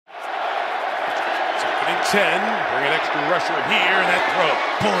and 10. Bring an extra rusher here, and that throw.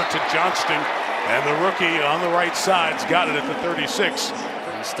 Pull it to Johnston. And the rookie on the right side's got it at the 36.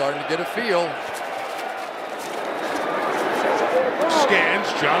 He's starting to get a feel. Scans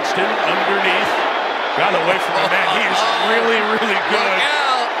Johnston underneath. Got away from the man. He is really, really good.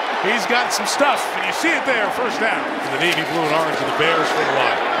 He's got some stuff, and you see it there. First down. The navy blue and orange of the Bears for the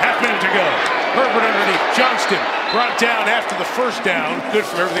line. Half minute to go. Herbert underneath. Johnston brought down after the first down. Good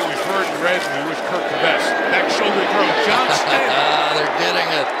for everything we've heard and read, and we wish Kirk the best. Back shoulder throw. Johnston. They're getting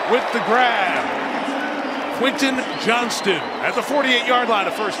it. With the grab. Quentin Johnston at the 48-yard line,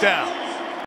 a first down.